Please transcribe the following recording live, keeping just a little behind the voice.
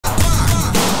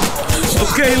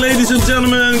Okay, ladies and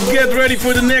gentlemen, get ready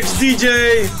for the next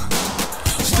DJ.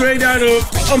 Straight out of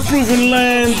Unproven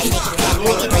land,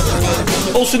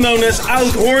 also known as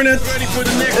Oud Hornet,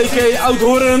 aka Oud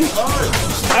Horn.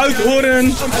 Oud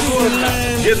Horn.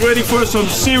 Get ready for some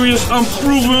serious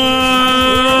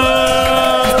Unproven.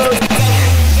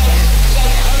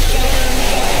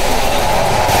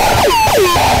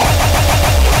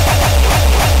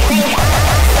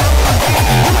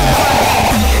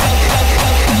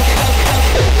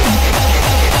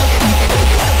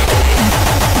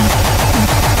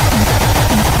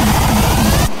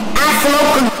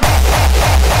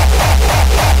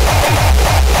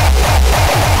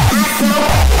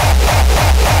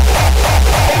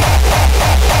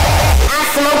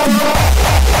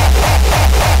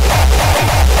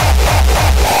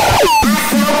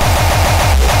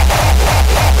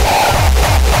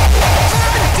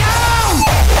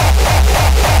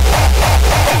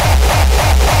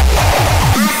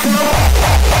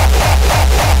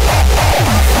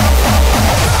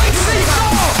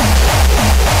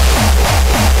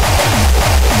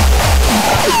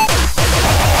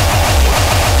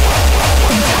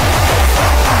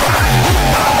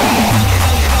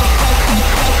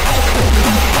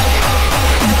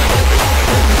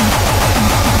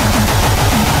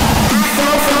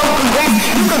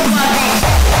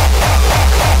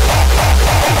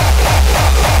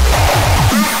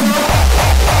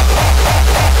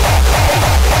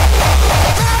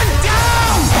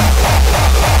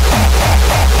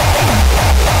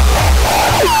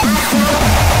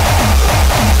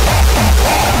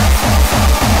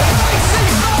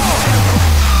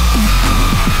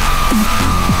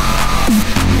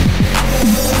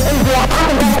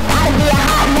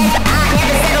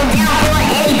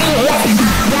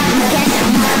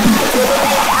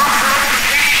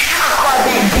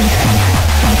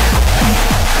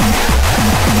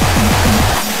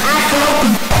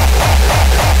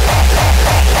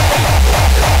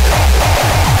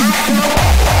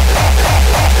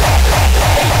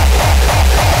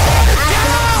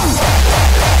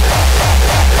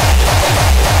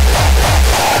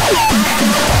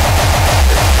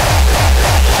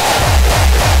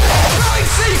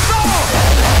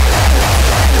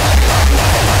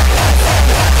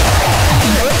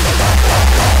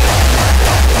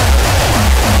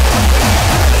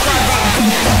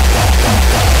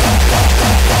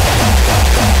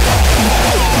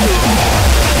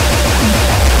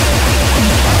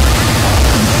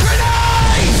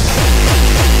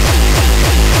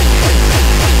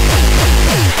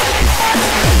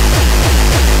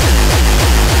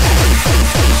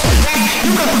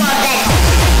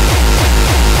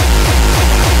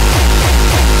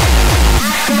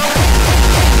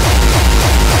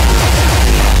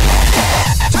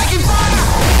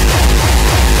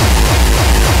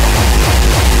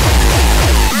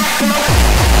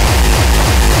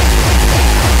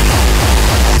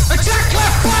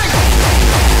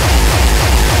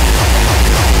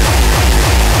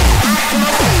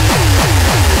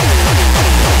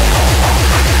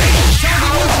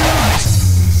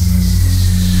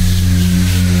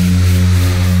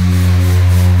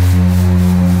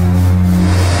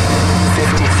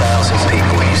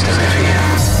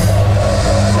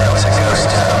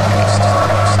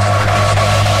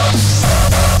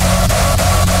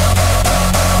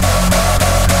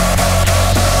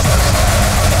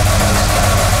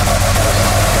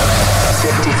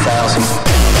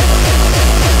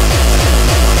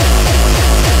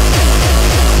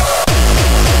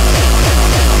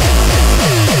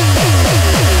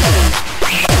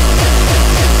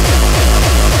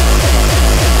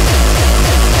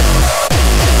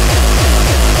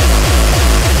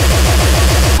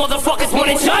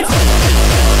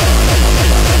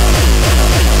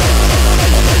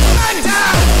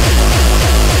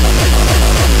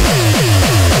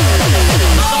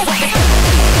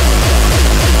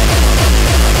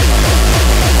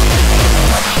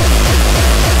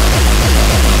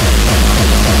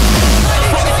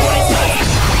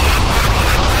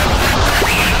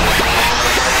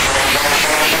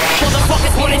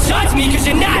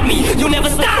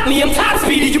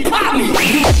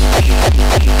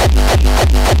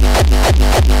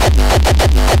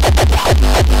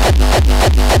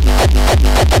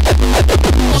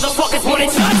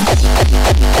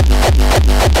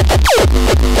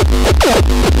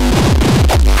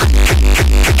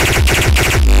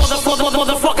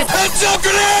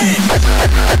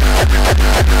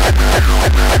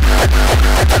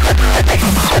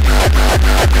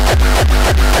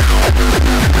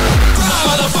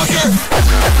 Motherfucker!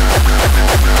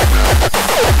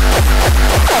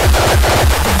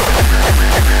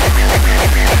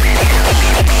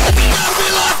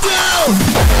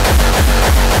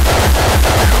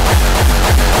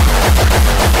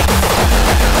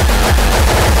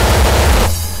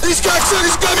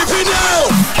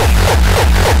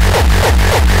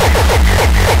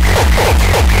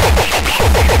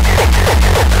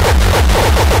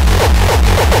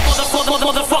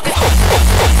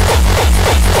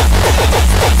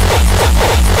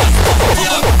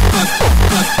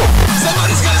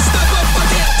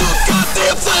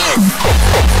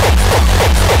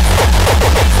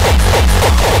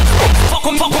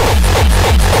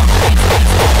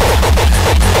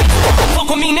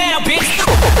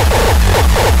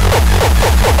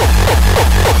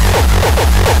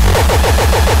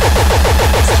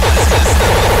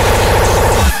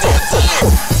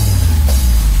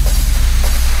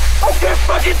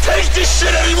 take this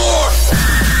shit anymore!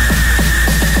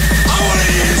 I wanna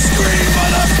hear you scream,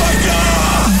 motherfucker!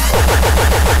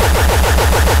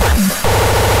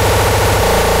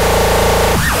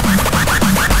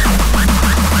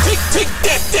 Take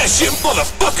that shit,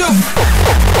 motherfucker!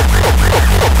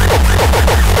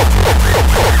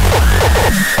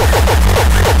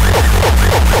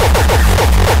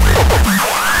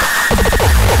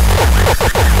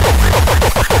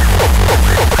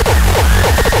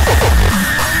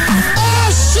 Oh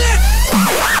shit!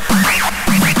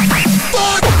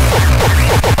 Fuck!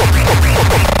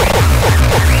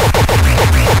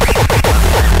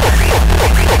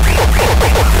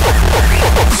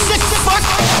 Sick fuck!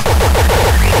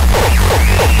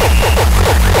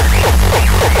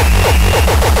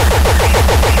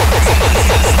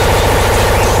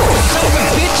 Son of a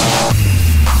bitch!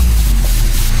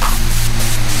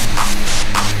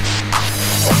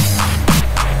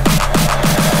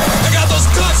 I got those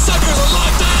cocksuckers on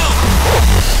lockdown!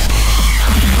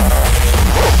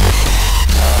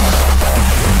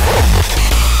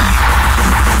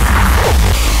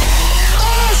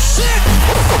 Oh shit!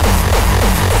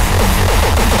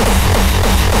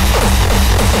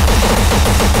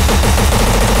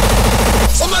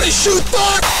 Somebody shoot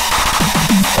fuck!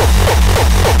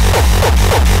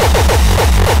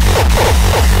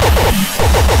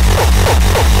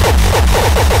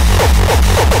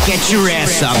 Get your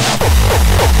ass up.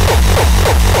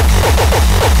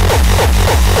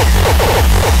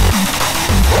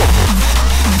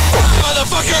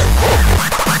 Motherfucker!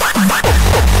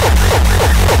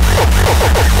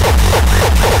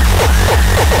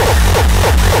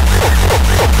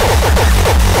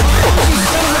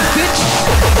 Son of a bitch.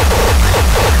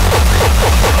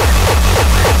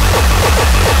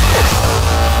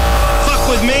 Fuck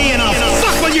with me and I'll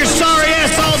fuck with your sorry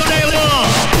ass all day long.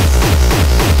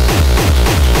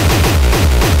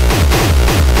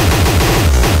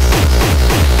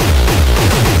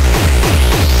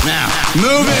 Now,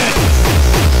 move it!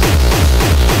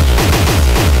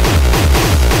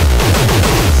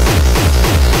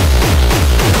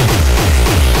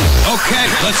 Okay,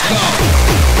 let's go.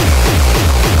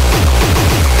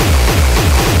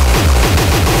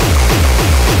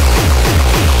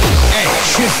 Hey,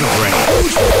 shift the brain.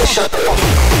 Shut the fuck up.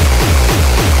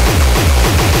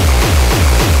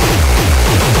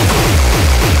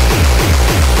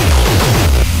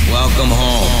 Welcome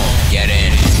home. Get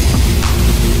in.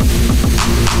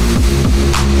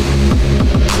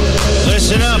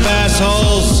 Listen up,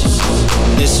 assholes.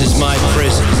 This is my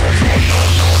prison.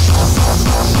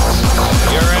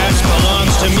 Your ass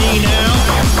belongs to me now,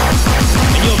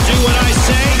 and you'll do what I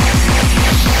say,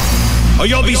 or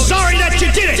you'll be sorry that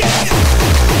you did it!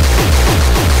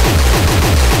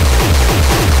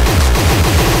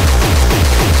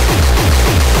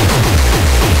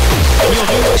 And you'll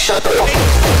do what... Shut the fuck up.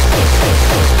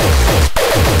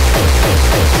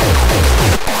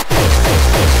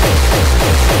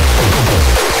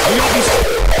 Or you'll be...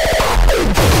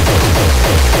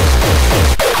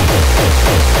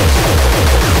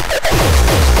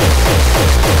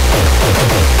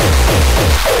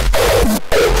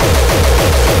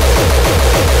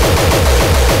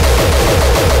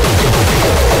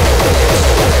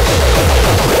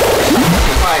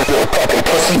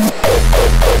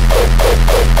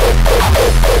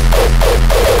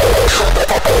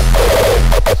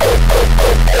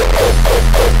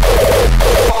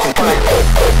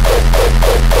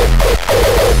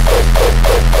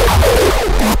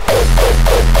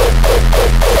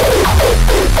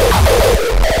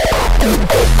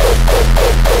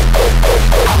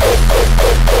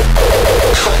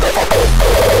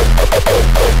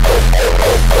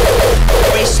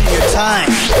 Wasting your time.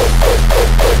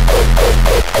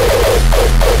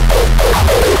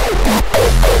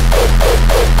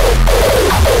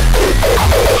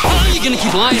 How long are you gonna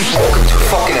keep lying for? Welcome to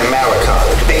fucking America,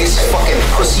 the biggest fucking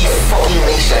pussy fucking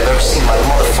nation I've ever seen in my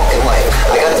motherfucking life.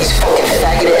 I got these fucking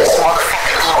faggot ass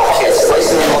motherfucking little kids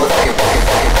slicing the motherfucking fucking.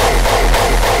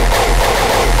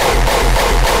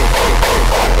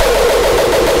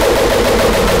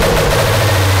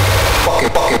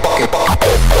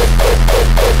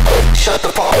 Shut the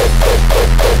fuck up.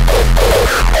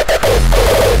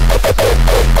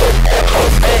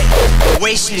 Hey, you're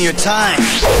wasting your time.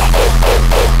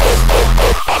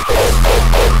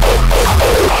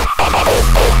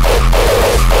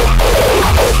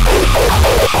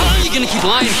 How long are you gonna keep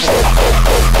lying for?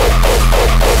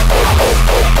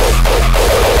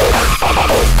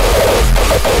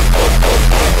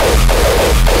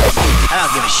 I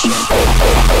don't give a shit.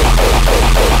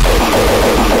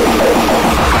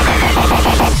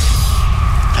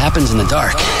 What happens in the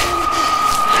dark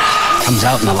comes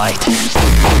out in the light.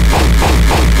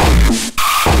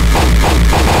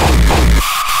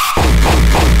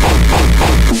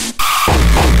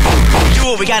 Do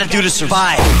what we gotta do to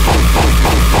survive.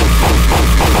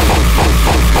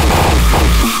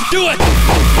 Do it!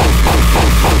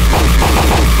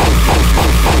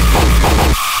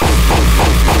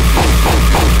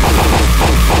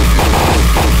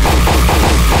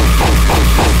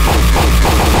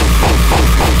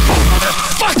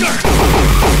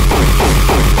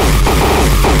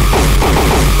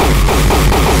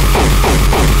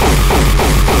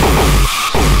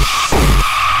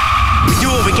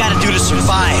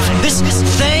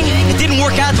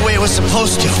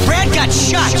 Supposed to. Brad got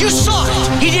shot. You saw it.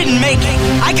 He didn't make it.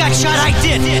 I got shot. I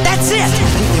did. That's it.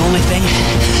 The only thing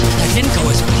that didn't go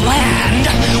as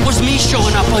planned was me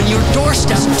showing up on your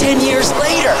doorstep 10 years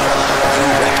later. You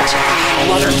wrecked,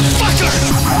 motherfucker!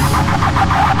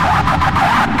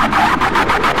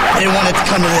 I didn't want it to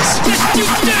come to this. Yes, you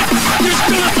did. You're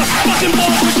still not the fucking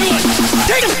balls to do it.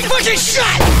 Take a fucking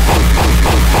shot.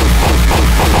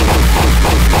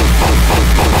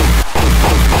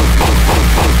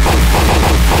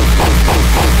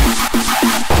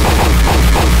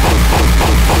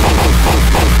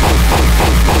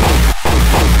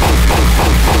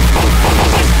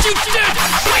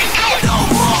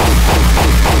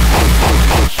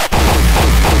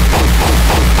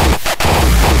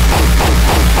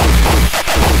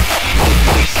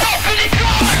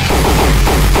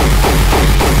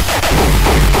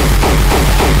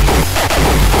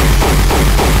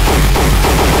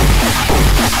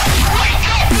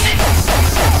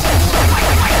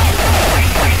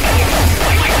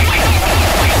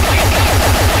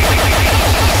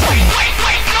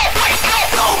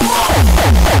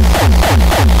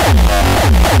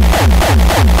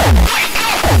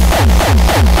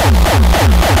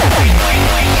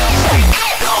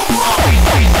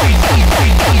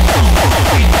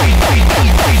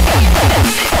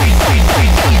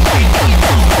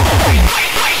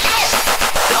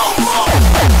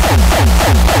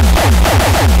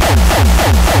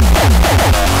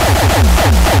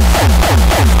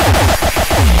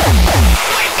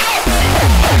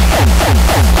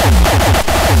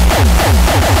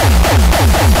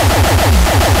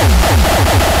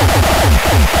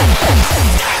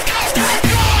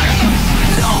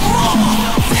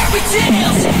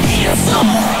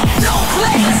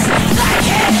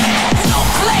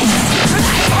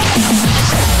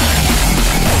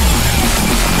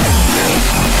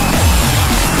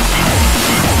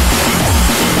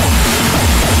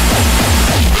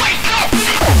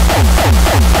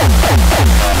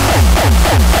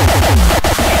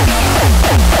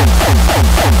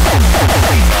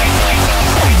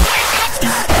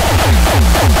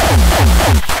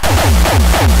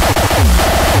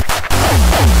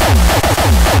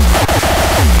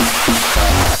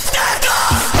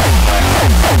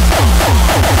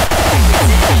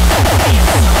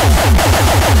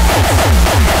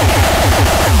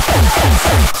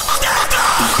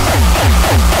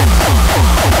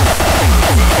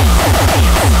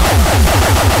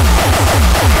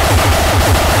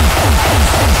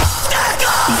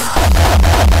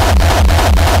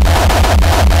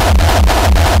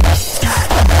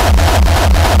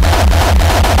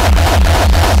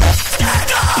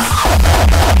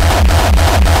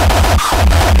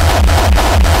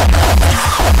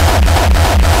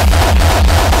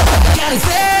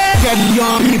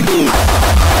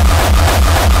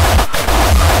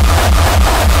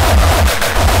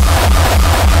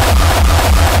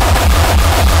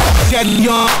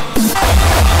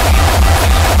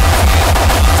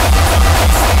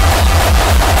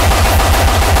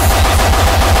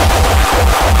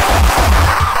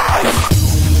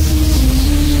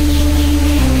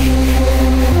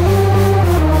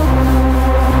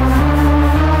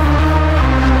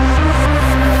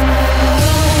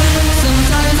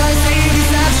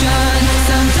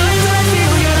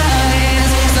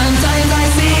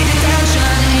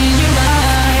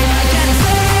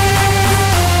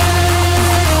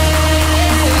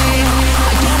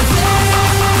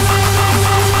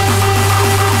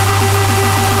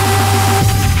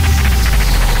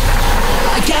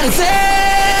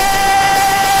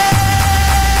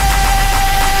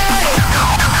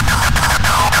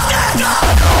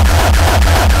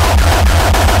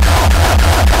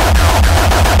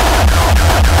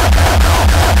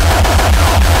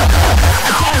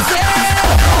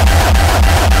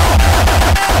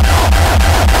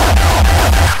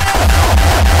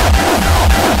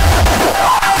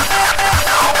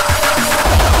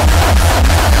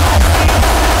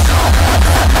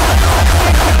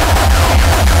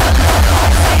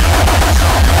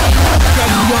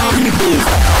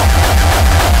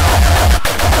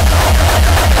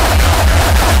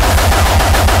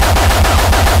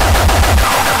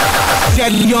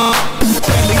 deadly young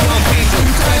people,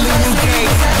 deadly new gay,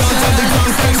 young deadly young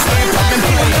things, stand back and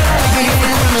play. Beginning for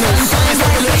criminals, science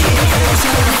and religion, force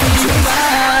for the future.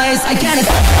 I get it.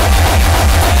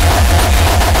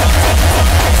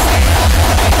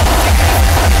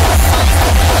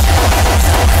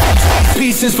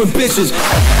 Pieces for bitches.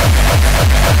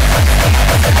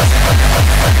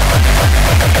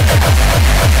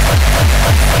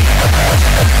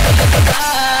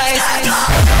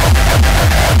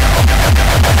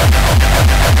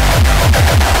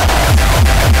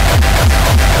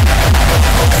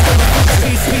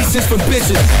 Pieces for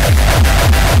bitches.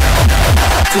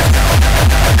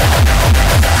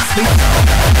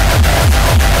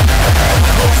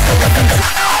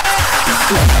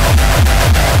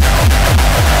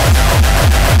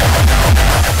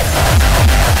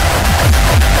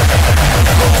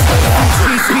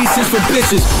 Pieces for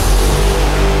bitches.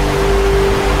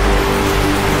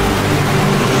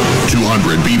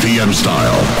 200 BPM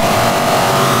style.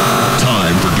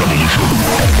 Time for demolition.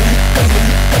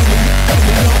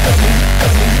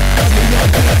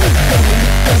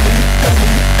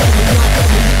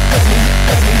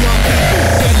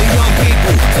 Deadly young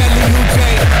people, deadly new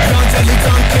day, young deadly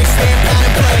dumb kids, stand down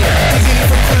and play. Digging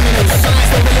for criminals, science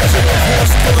for religion,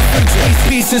 horse for the future.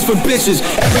 Pieces for bitches,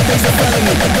 everything's a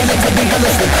felony, relatively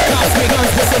hellish. Cops make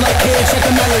guns, whistle like kids, check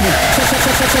the melody.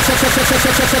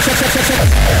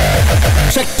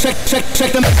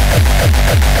 Check them.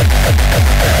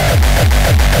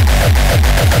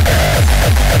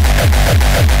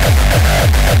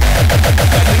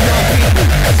 Deadly young people.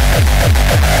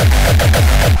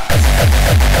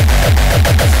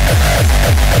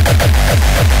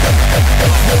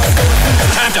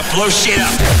 Time to blow shit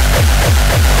up.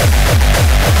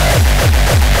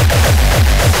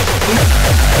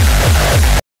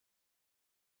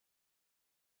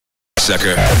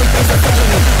 Sucker.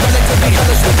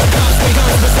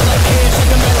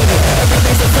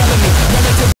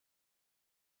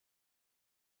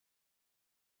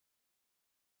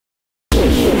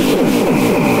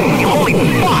 Holy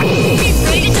fuck! Get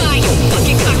ready to die, you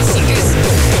fucking cocksuckers!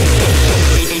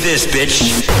 Eat this, bitch.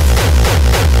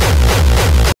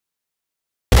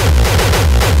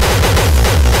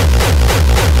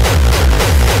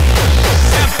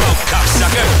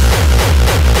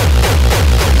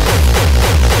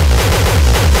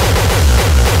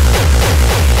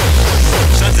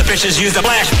 Bitches use the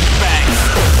flashbang.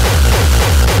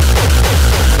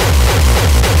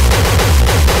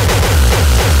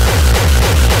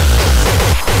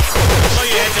 Oh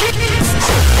yeah.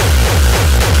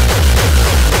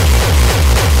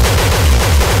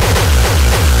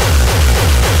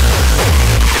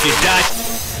 If you die.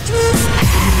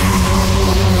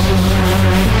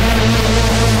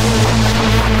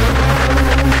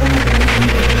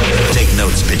 Take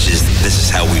notes, bitches. This is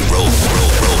how we roll.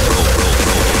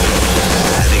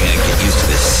 I think I get used to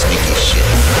this sneaky shit.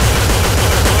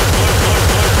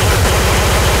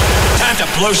 Time to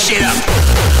blow shit up.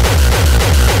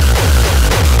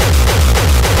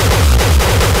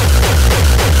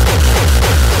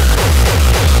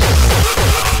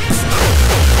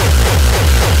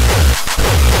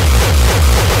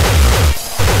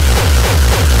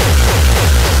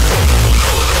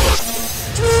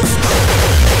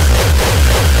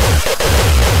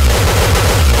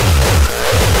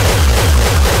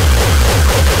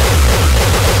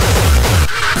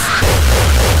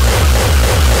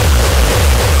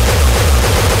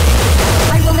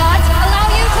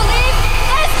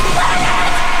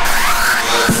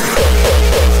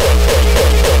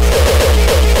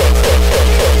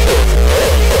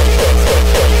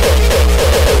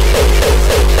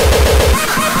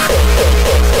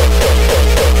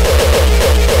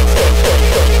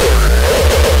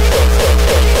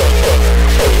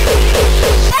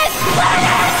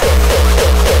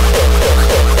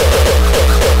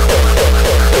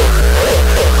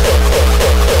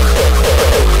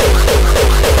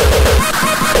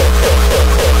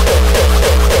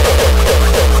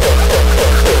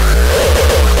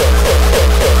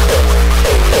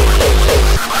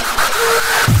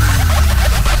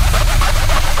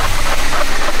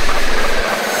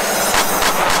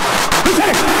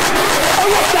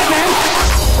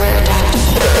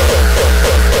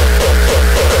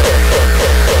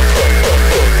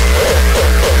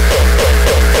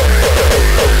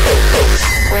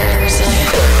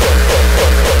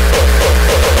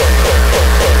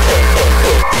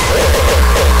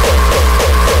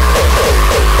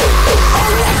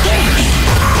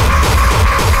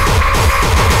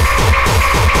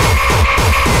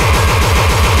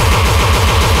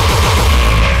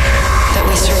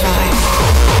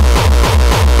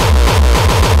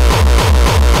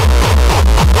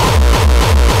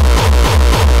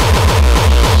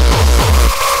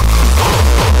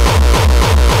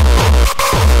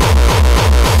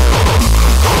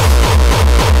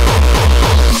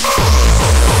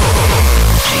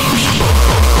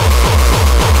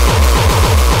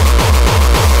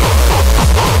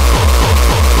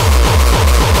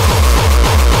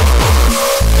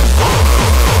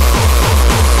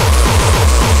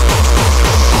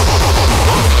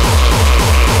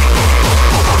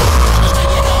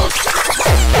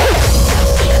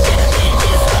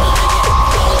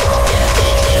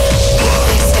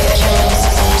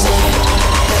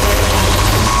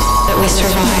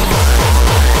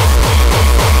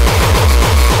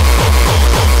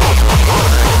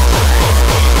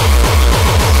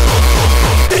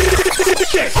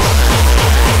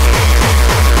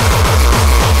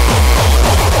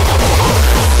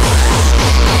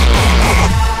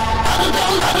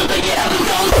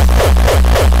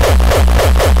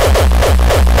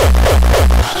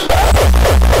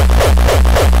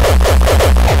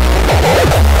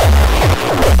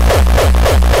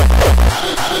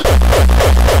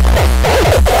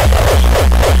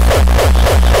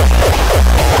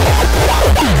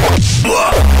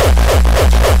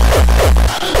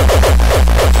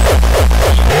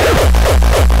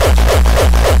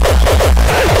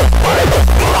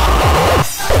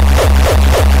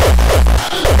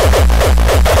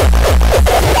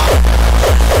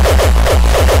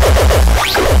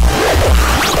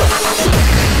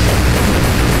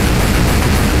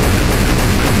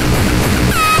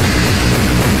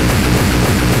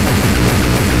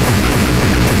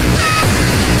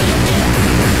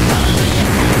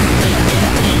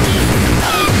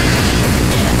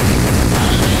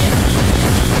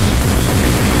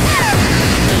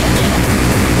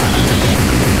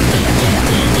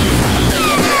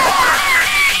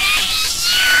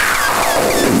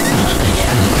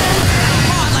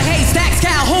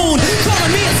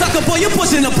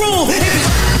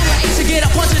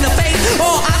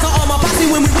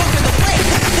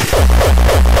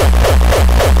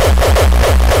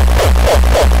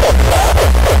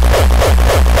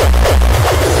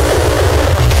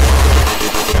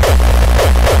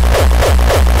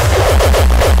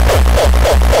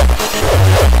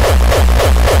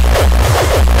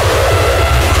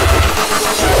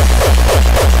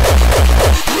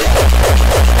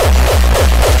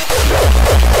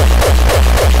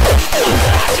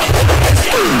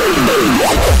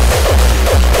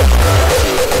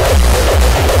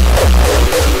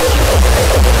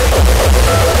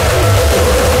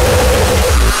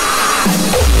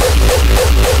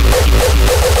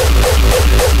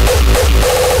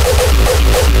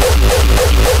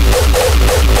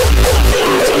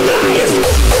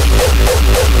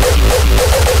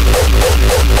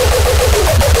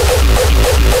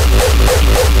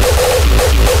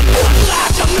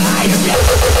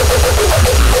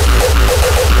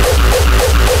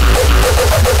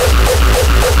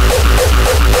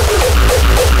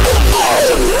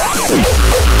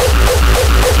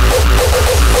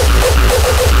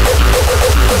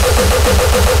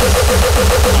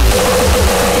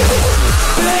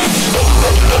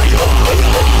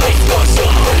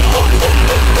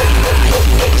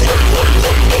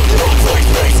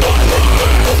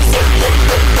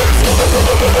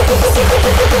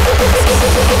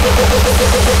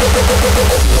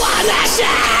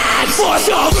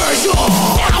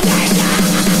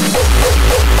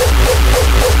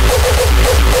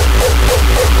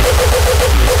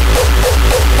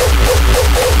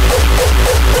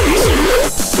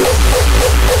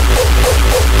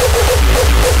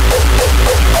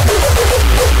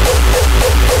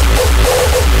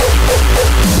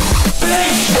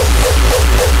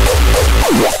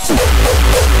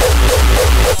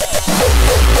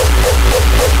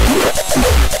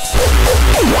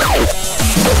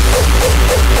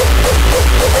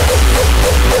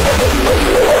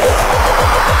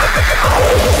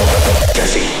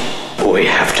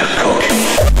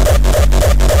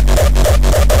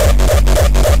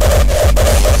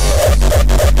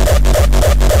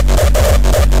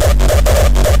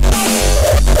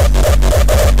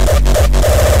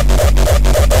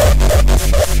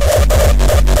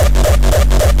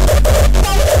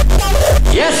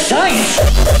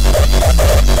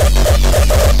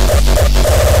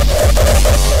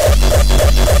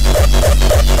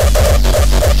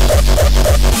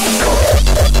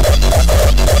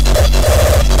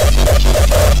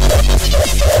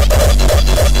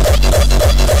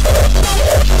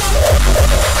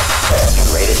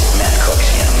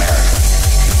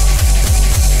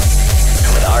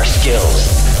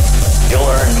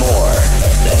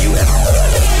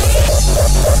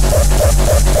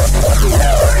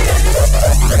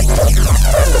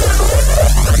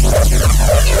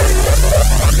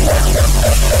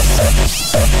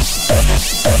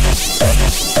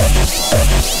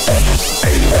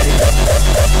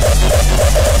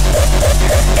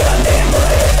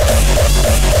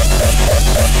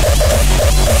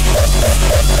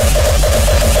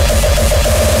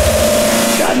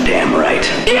 Goddamn right.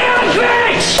 Yeah,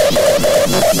 bitch!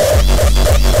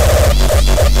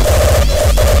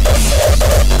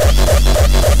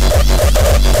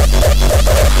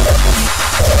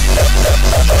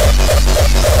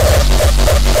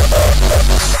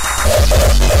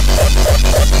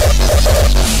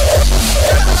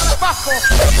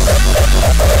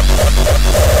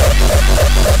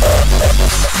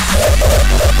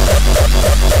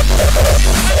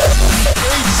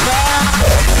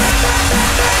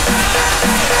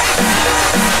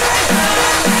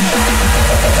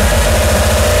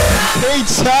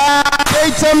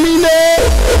 Ketamine.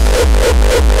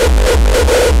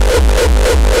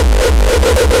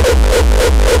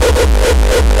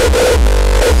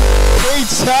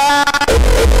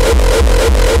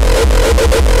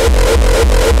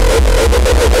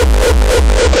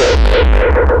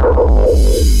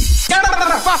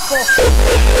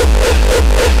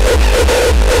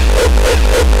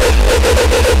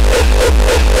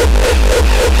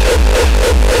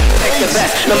 Take the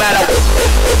best, no matter.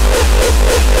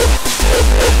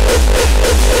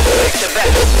 Take the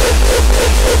best.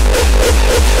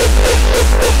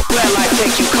 Where life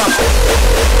takes you, come.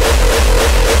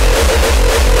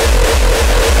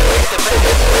 Take the best.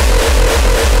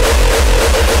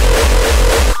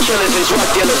 Killers and drug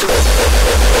dealers.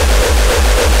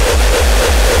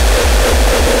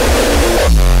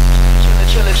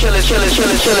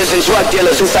 Killers and drug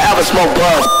dealers who forever smoke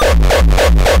bud.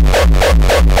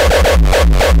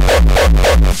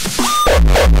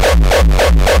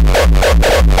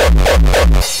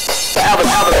 Forever.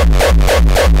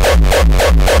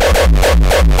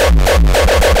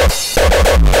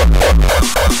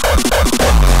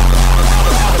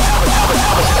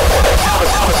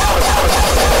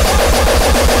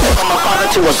 From my father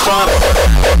to a son.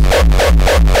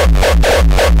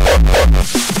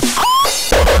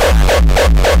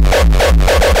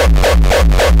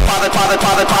 Father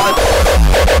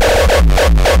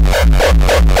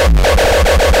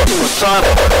to a son.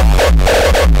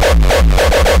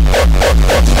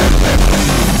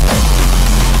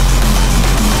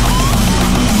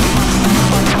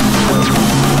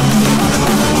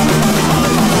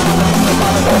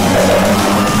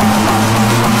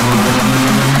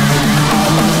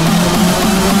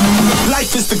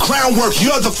 Life is the groundwork,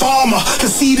 you're the farmer.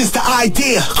 Conceit is the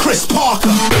idea, Chris Parker.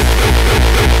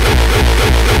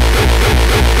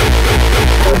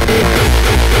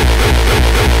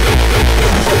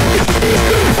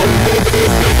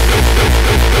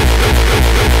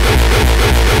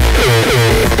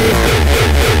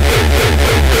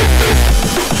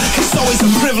 It's always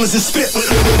a privilege to spit with.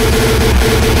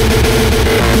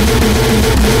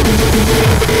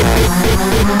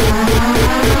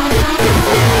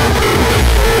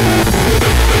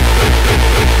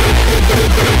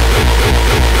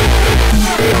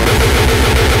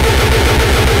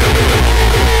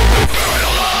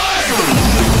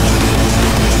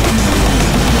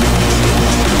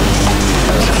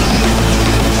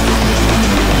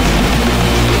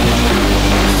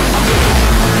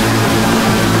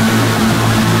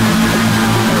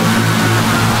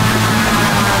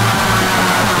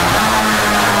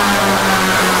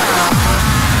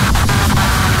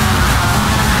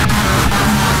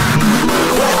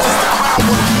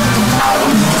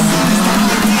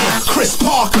 Chris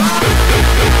Parker.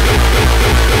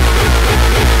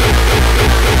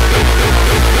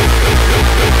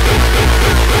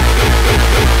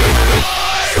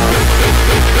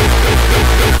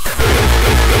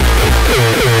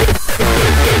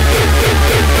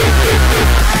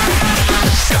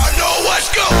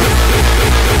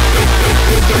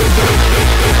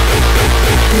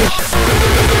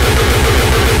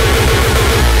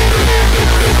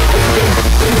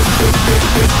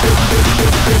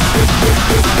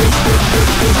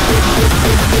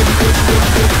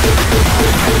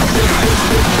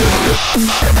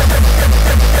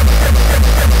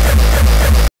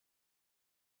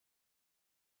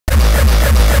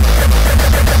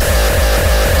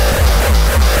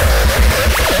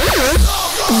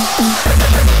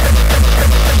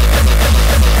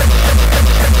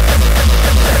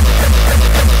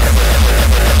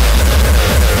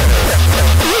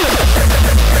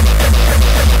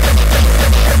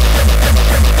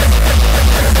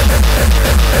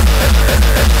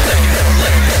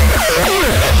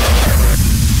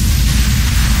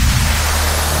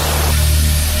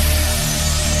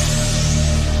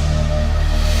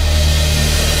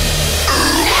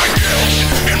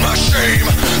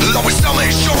 Always sell me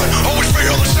short, always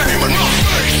feel the same.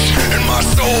 my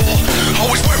soul.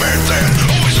 Always women then,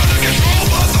 always under control.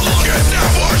 But the longest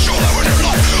never show that when you're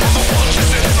lost. I'm the one to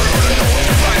sit through to know what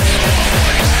to fight.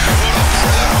 But I'm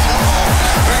sure that I'm wrong.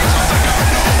 Because I think I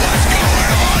know what's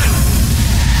going on.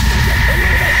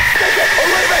 Take it or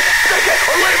leave it, take it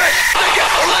or leave it, take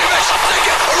it or leave it, take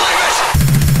it or leave it.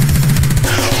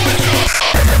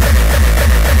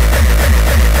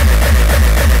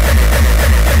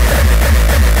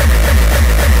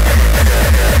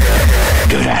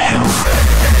 Go to hell.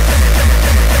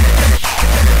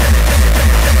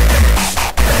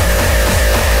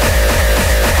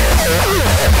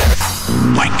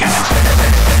 Wanker.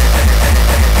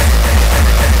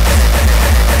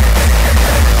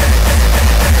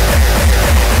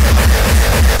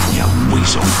 You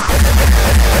weasel.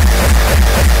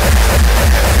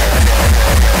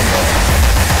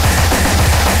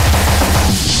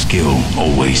 Skill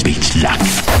always beats luck.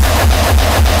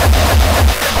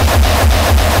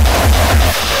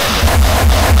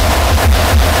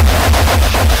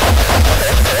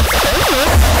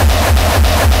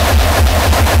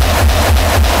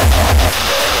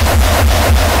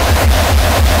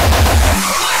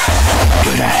 Go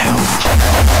to hell.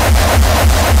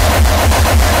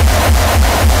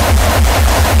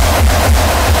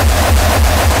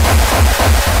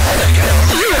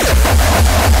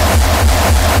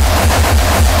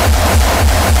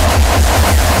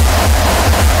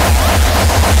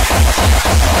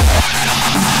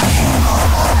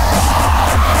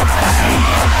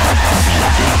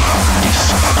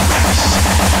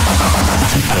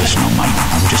 Nothing personal, mate.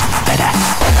 I'm just better.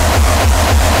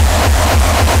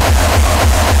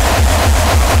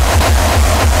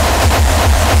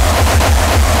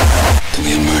 To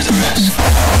be a murderess.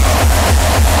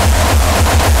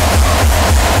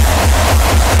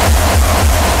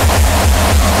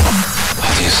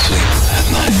 How do you sleep at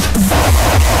night?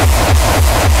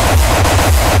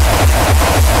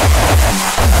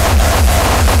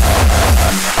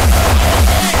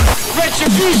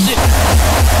 Retribution!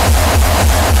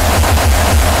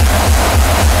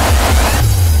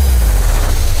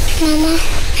 Mama,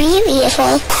 are you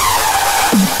beautiful?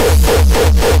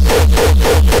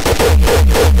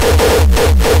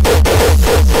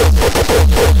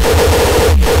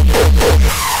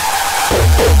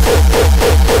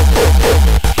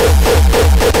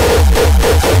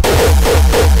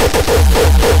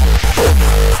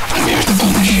 I'm here to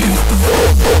punish you.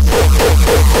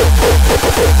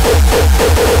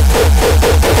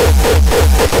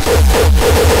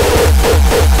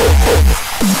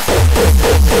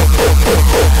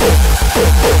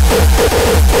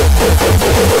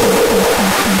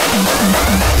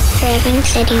 Reverend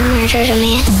said you murdered a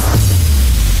man.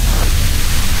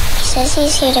 He says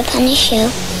he's here to punish you.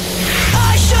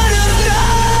 I should have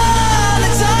known the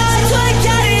times were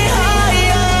getting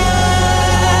higher.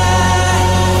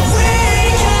 We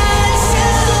can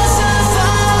still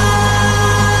survive.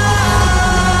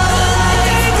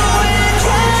 Like going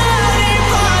crowded,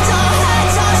 but our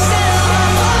heads are still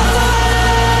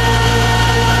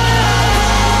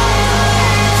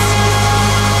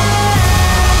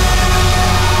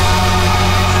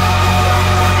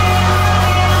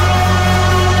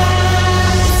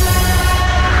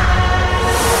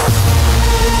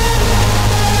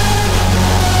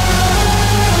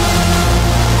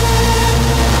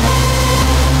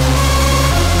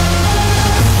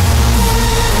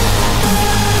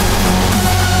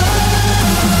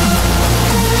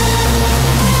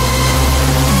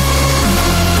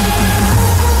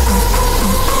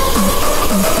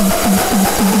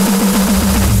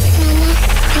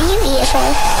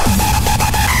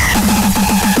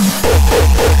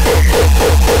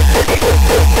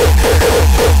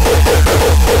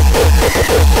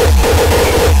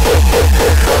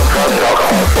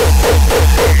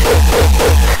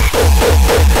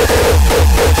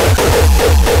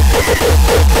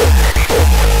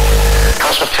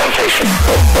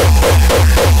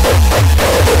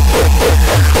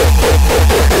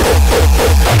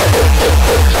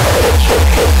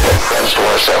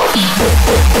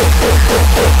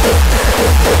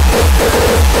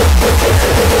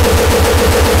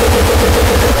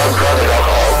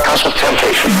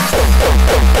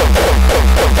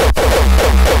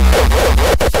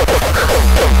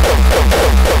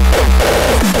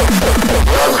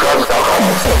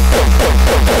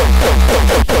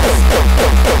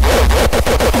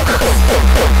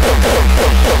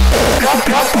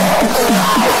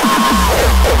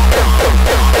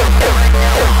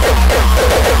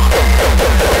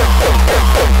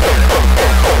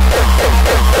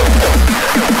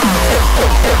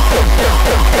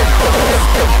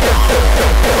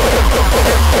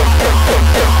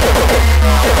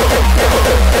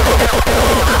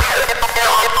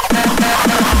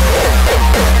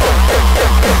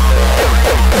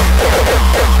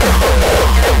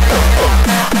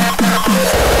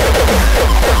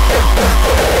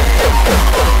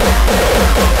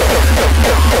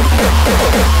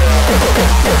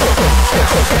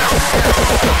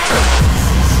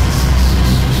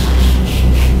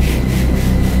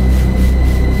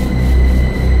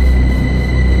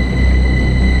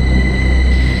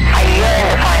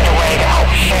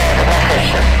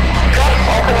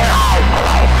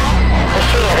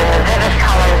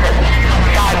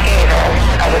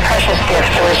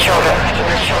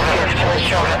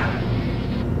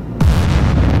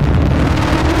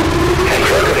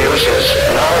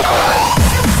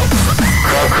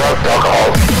drugs,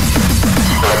 alcohol,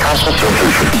 and a constant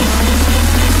temptation.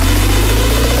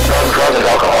 Drugs and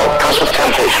alcohol, constant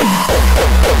temptation.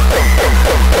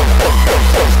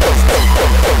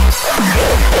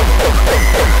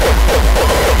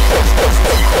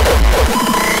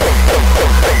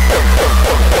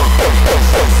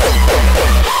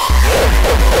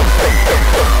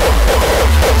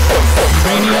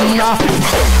 Uranium rock.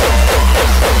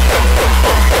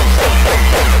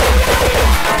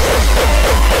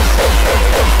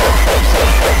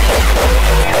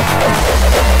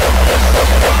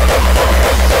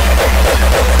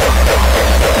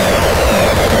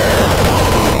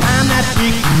 I'm that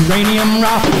big uranium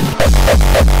rock.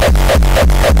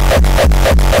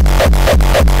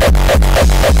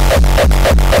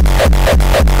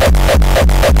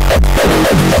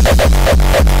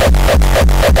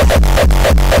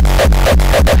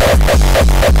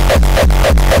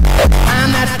 I'm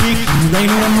that big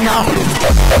uranium rock.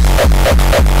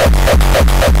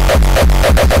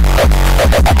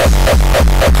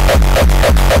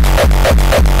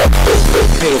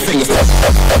 Middle fingers.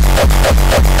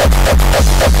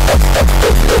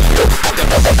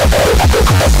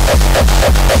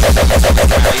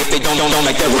 If they don't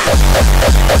like that.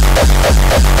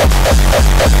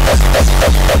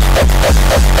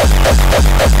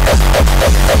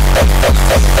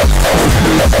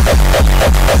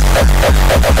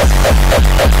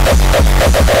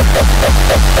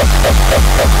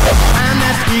 I'm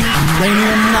that big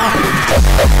uranium rock.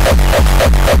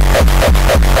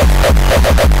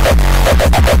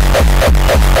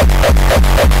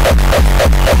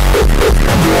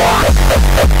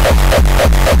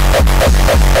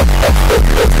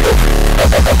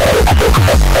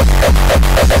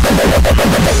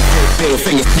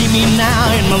 See me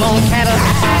now in my long Cadillac,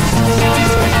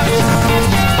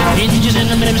 engine in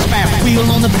the middle, spare wheel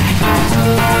on the back.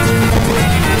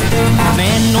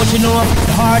 Man, don't you know I'm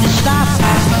hard to stop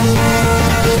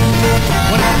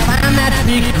when I find that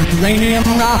big uranium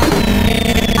rock.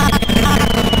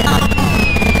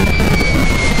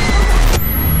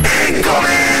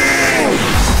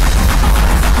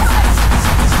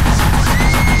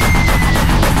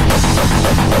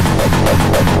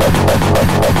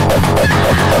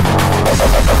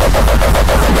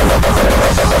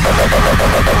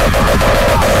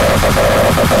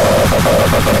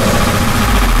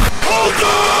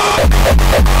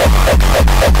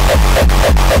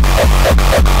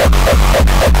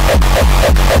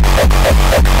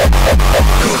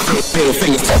 Middle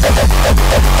fingers.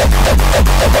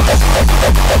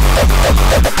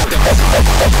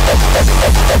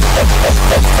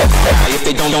 If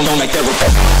they don't like that.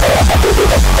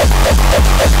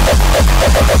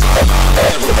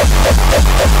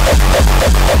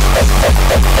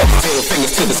 Middle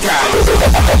fingers to the sky.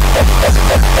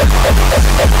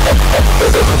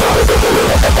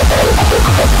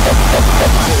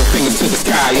 Middle fingers to the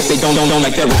sky. If they don't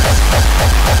like that.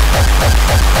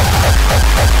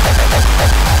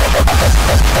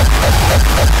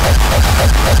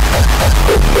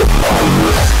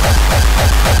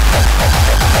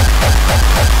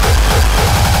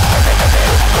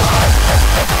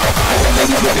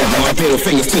 Middle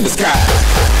fingers to the sky.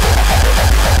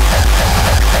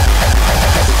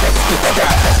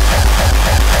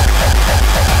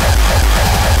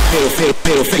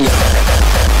 Middle finger.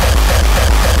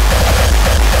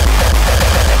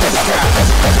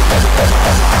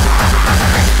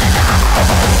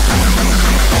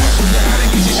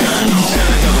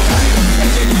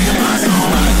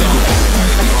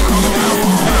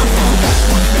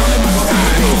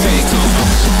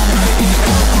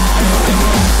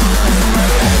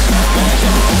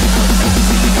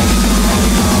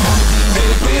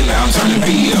 I'm trying to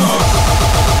be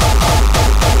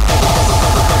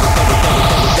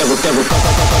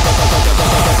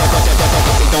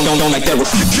don't like that.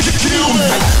 Kill me.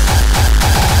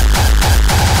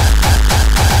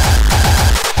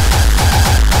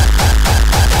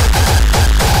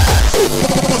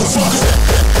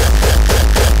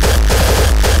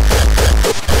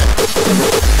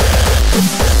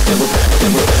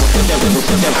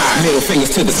 Middle fingers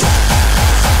to the side.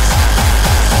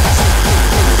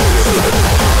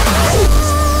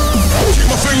 Keep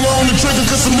my finger on the trigger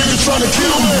cause some niggas trying to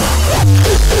kill me.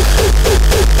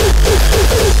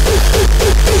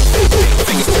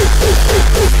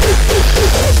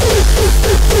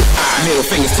 Middle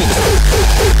fingers to the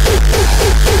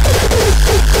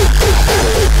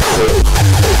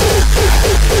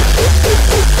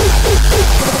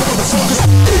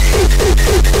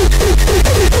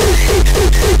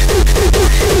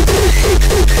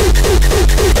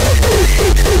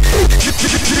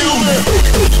kill me.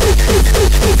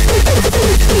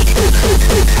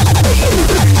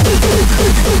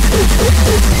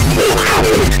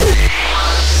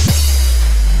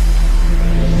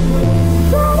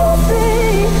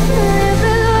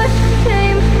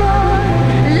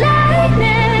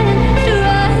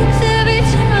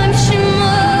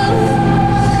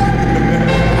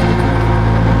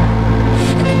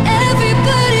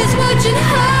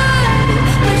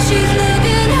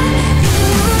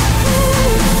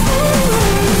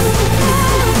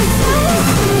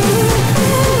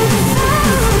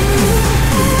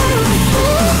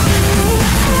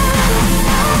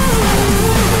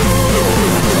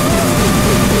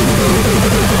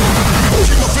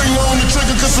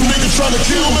 trying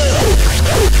to kill me.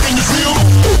 Can you feel me?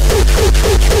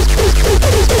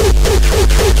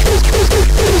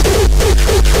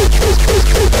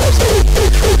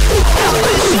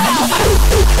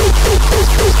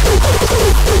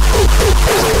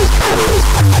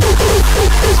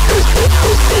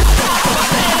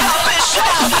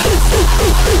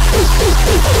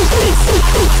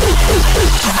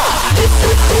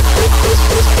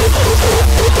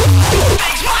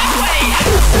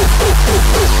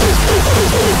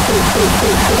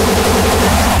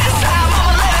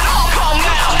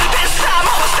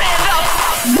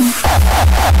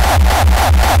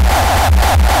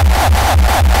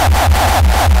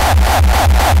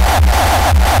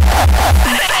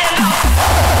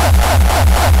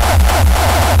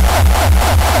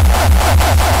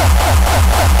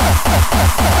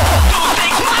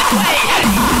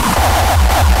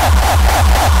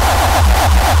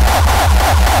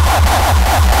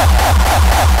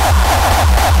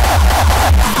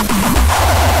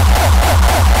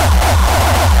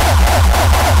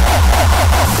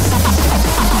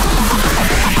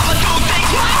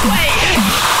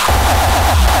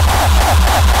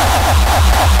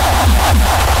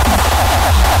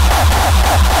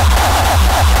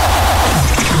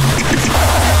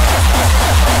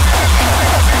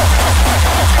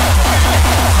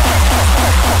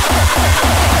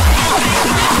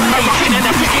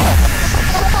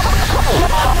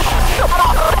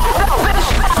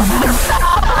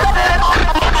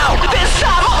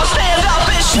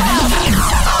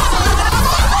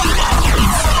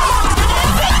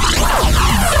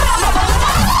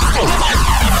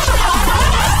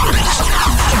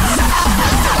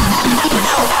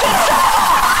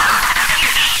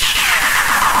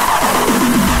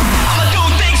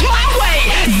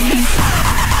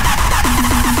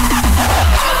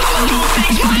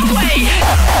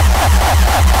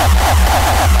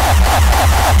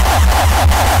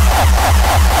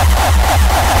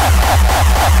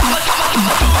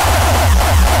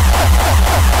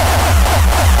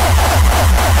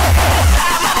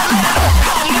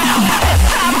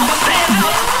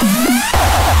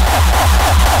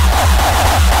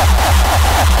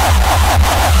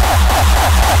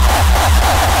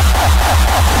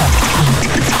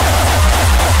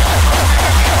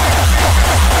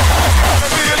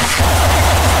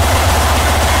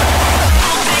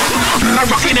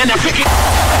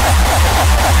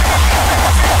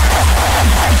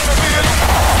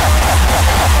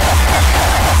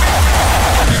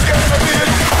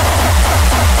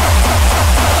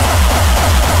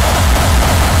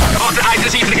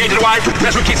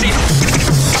 That's what kids eat.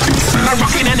 I'm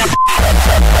rocking in the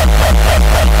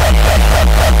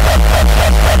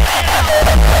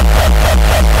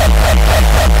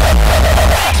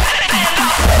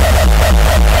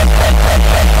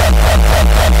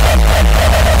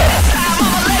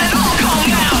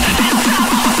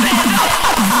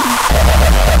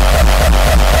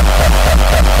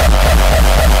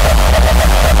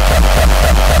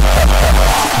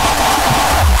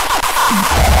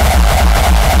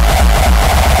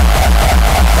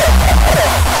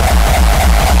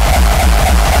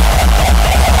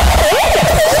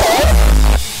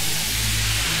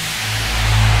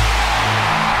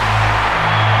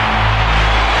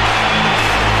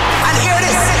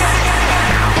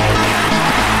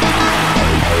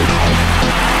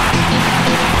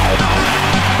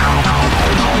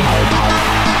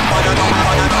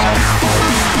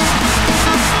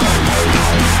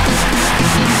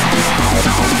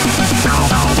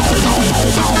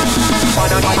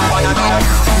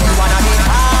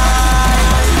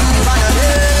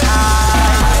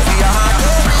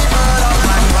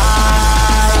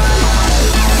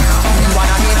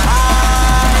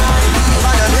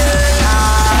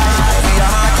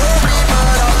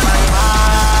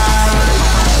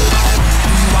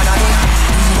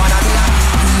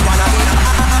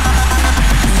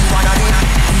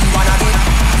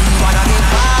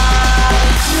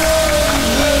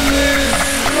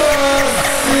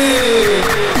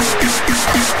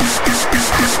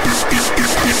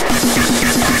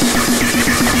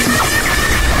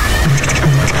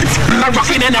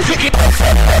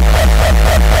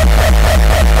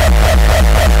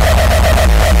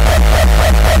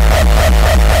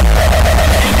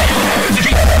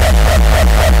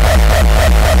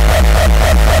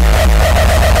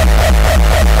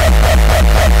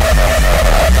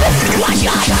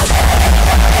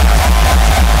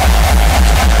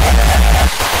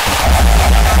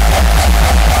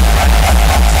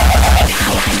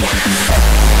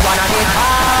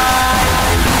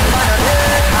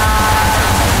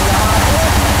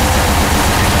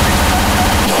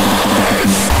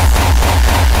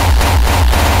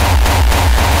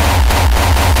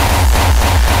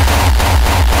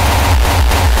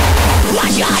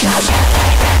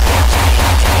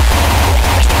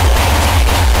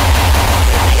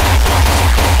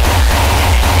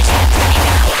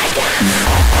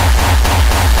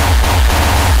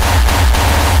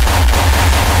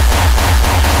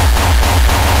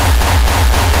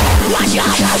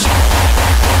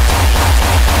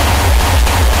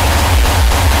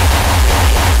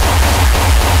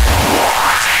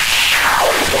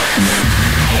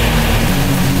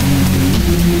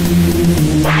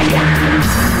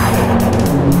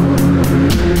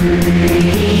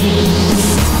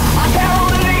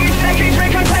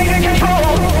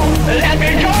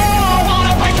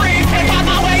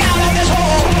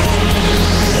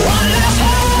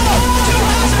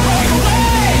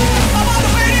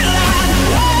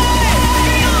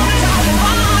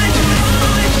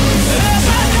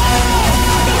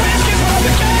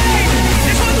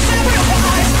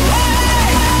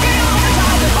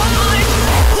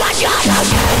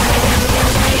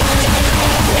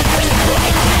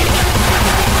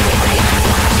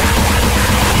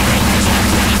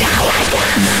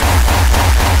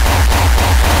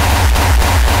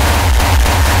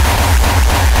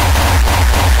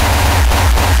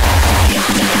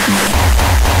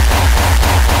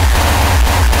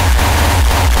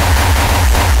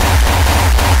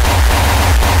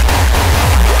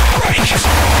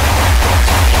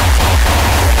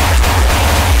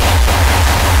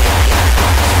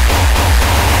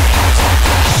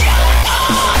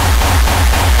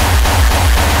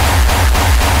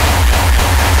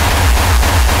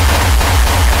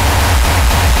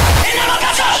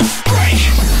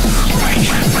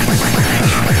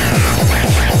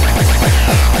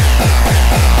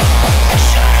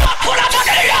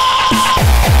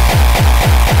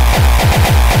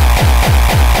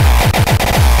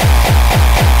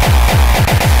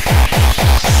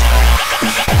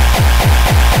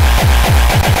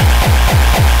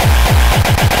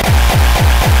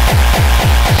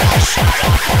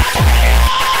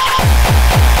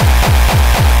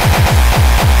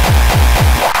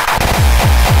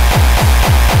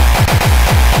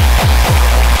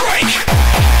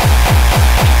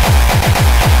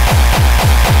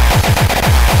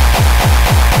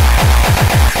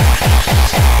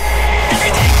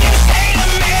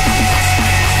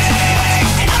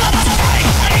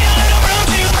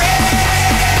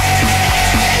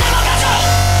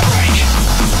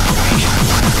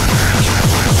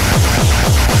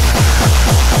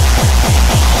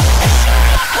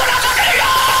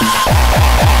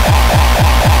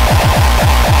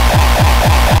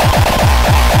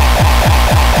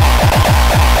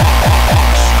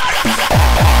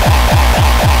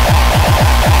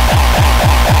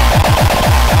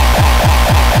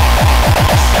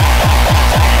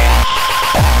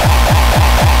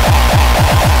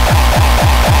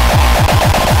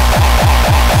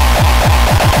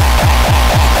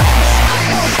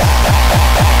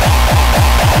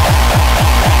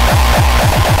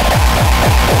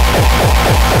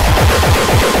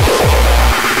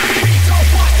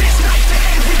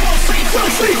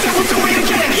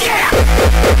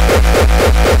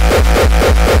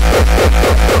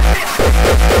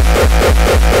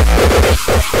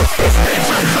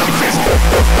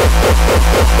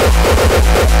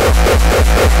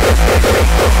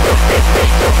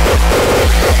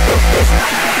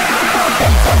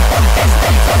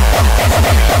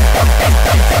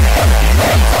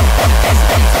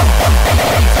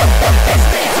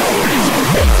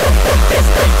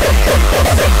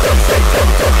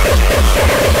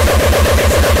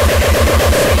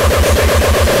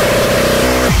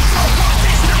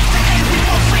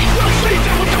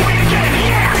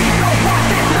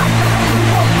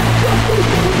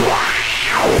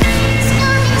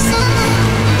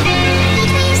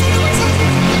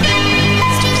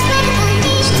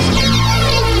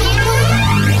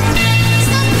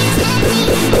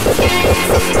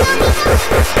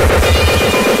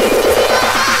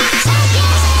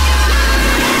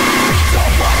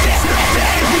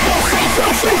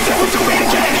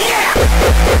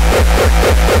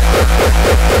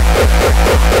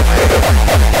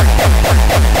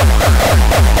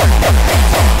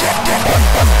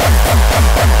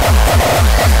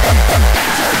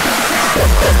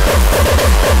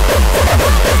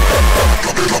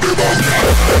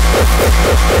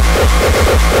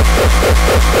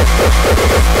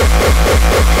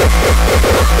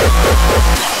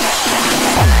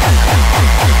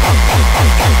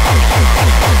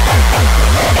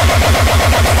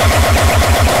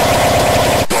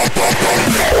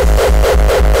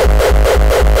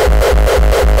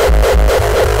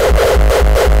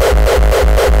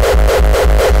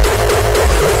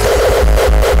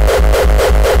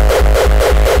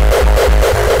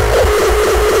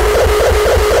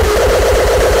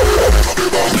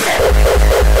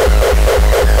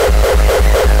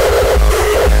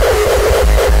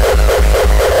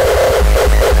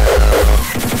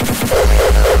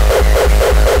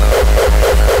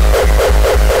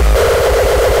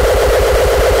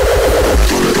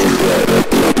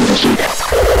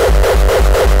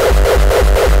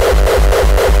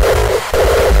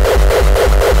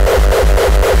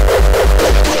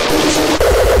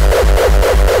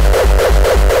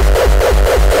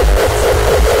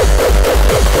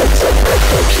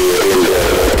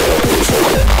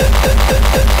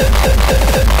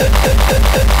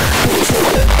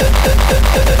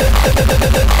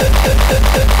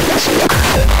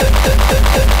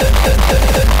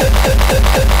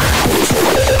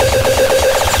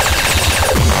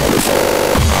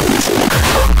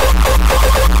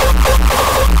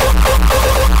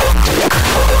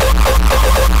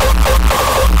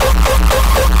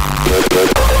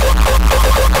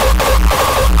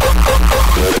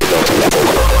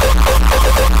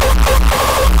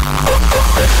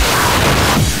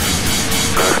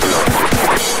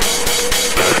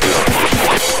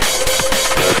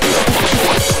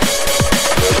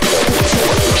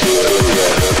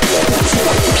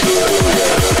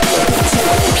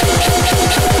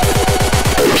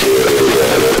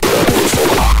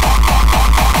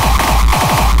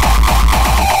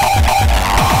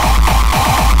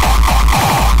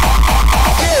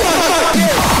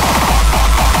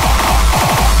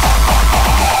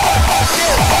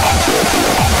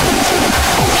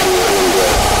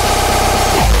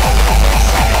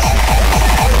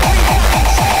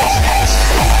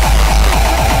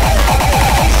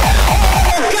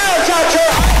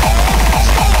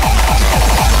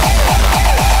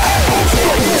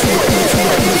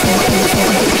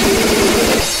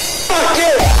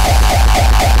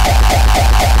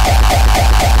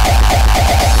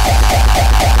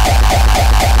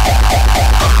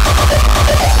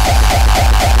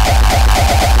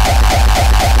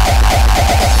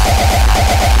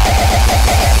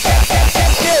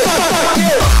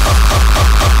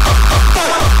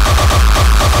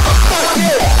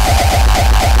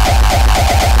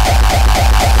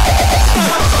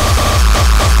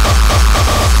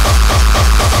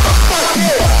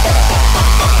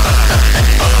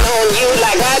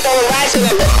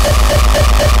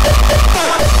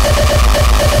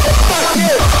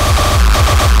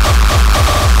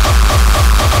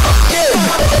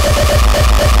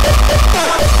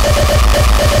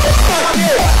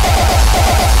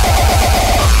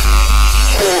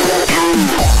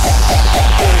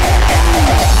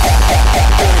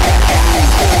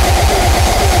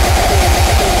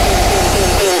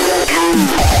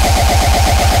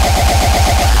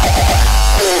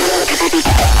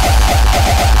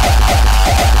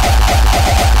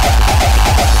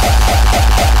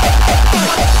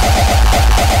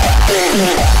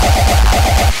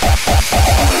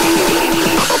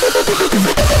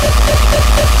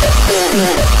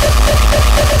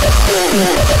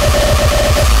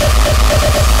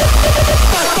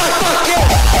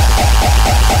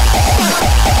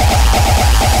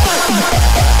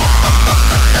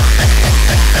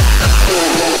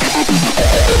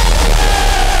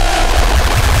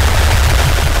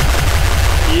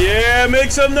Yeah,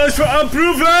 make some noise for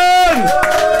Unproven!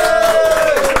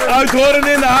 Uithoren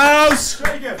in de house!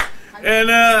 En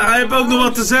hij heeft ook nog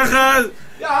wat te zeggen.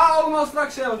 Ja, allemaal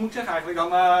straks. Wat moet ik zeggen eigenlijk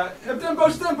dan? Tempo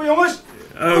is tempo, jongens!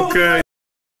 Oké.